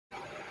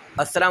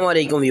Assalamu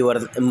alaikum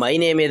viewers, my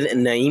name is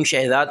Naeem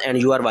Shehzad and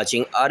you are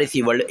watching REC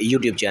World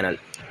YouTube channel.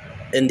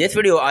 In this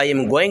video I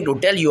am going to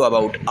tell you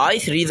about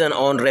ice reason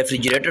on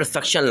refrigerator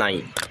suction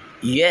line.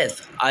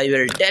 Yes, I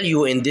will tell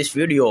you in this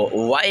video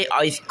why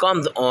ice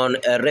comes on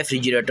a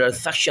refrigerator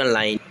suction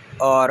line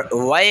or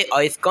why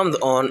ice comes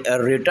on a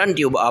return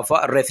tube of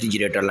a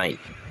refrigerator line.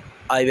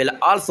 I will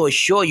also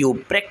show you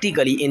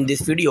practically in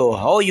this video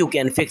how you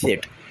can fix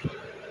it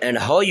and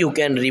how you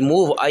can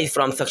remove ice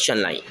from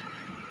suction line.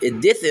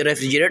 This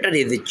refrigerator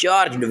is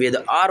charged with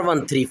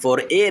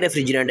R134A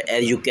refrigerant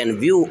as you can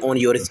view on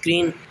your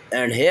screen,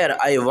 and here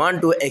I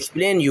want to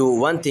explain you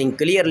one thing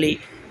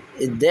clearly,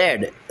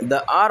 that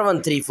the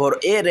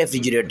R134A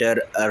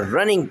refrigerator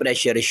running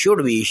pressure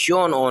should be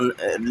shown on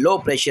low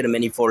pressure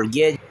manifold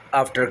gauge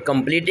after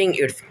completing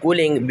its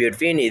cooling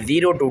between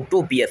 0 to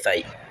 2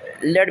 psi.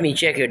 Let me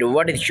check it.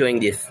 What is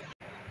showing this?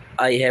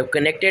 I have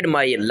connected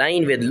my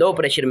line with low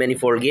pressure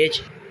manifold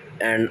gauge,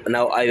 and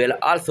now I will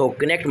also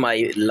connect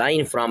my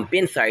line from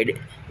pin side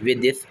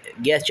with this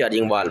gas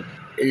charging valve.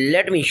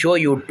 Let me show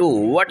you too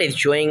what is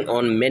showing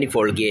on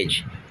manifold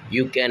gauge.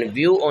 You can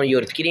view on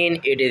your screen,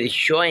 it is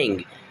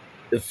showing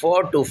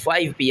 4 to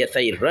 5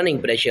 psi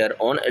running pressure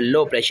on a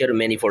low pressure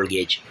manifold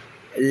gauge.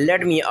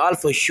 Let me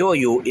also show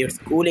you its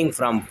cooling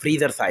from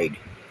freezer side.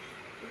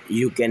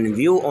 You can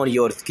view on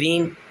your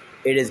screen,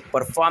 it is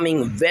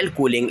performing well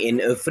cooling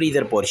in a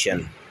freezer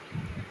portion.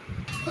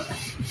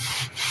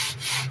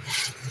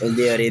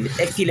 There is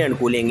excellent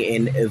cooling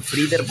in a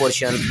freezer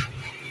portion.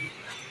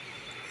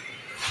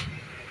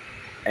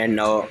 And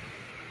now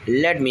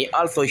let me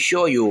also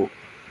show you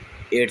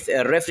its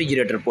a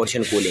refrigerator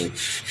portion cooling.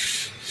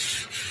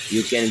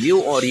 You can view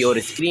on your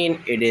screen,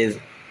 it is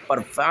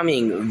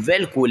performing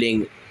well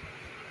cooling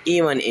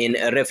even in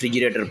a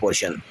refrigerator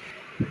portion.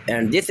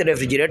 And this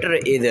refrigerator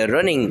is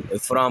running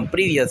from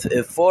previous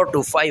 4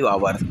 to 5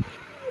 hours,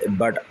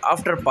 but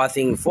after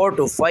passing 4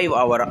 to 5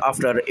 hours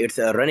after its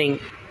running,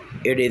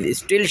 it is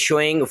still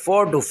showing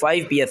 4 to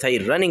 5 psi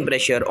running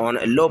pressure on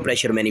low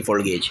pressure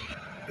manifold gauge,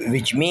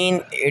 which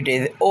means it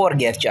is over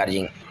gas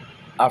charging.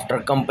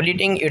 After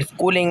completing its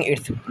cooling,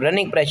 its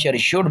running pressure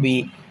should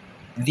be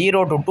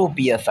 0 to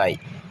 2 psi.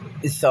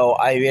 So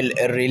I will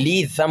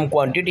release some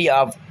quantity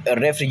of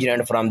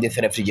refrigerant from this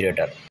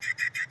refrigerator.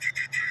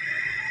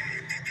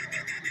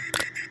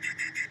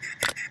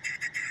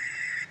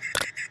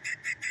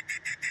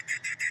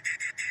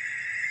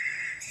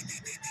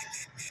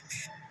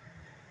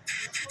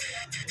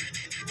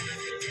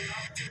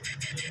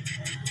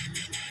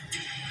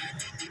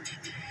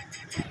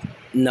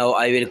 Now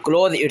I will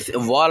close its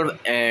valve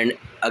and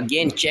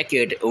again check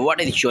it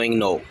what is showing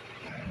now.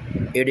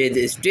 It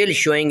is still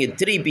showing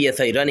 3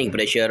 psi running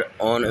pressure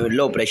on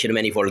low pressure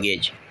manifold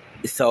gauge.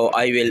 So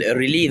I will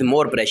release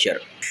more pressure.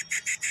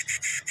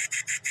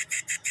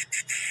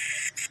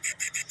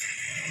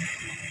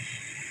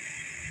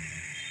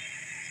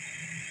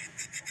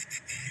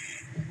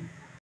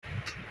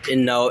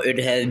 And now it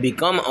has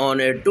become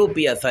on a 2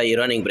 psi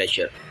running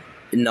pressure.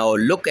 Now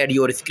look at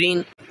your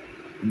screen,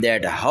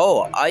 that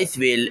how ice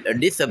will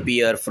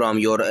disappear from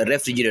your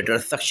refrigerator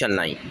suction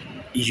line.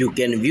 You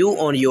can view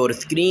on your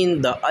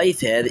screen the ice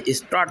has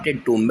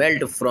started to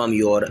melt from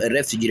your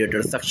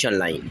refrigerator suction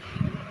line.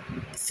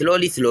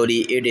 Slowly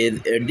it is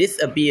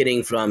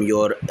disappearing from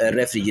your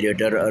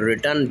refrigerator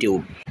return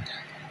tube.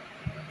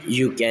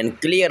 You can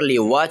clearly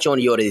watch on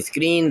your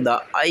screen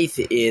the ice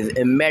is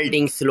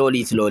melting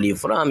slowly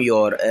from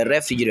your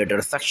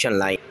refrigerator suction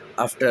line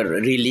after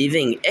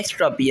releasing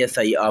extra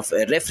psi of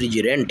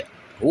refrigerant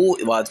who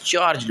was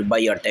charged by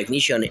a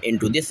technician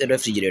into this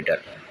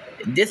refrigerator.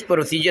 This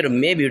procedure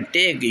maybe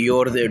take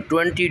yours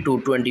 20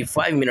 to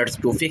 25 minutes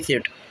to fix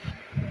it.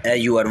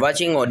 As you are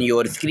watching on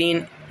your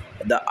screen,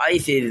 the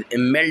ice is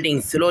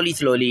melting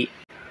slowly,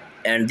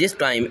 and this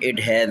time it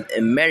has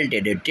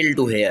melted till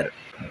to here.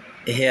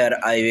 Here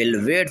I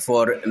will wait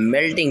for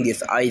melting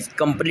this ice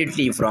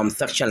completely from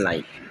suction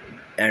line,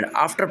 and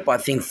after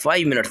passing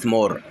 5 minutes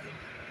more,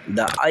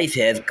 the ice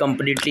has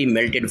completely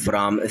melted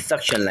from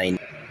suction line.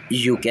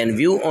 You can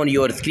view on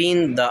your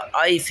screen the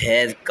ice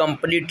has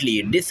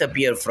completely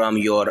disappeared from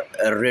your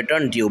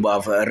return tube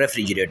of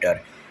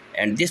refrigerator,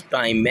 and this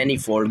time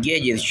manifold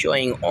gauge is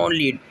showing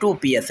only 2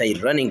 psi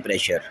running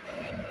pressure.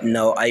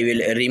 Now I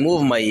will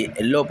remove my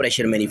low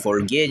pressure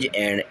manifold gauge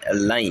and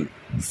line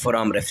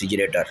from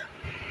refrigerator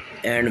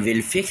and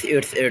will fix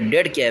its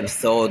dead cap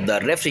so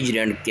the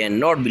refrigerant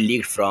cannot be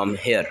leaked from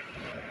here.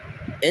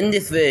 In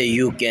this way,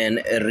 you can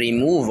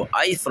remove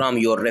ice from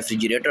your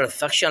refrigerator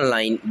suction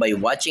line by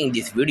watching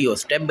this video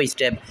step by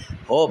step.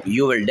 Hope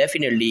you will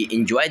definitely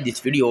enjoy this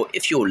video.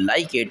 If you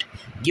like it,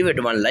 give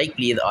it one like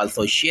please.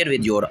 Also share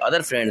with your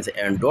other friends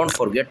and don't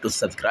forget to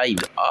subscribe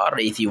our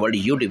REC World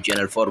YouTube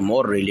channel for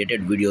more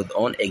related videos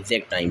on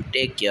exact time.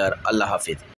 Take care. Allah Hafiz.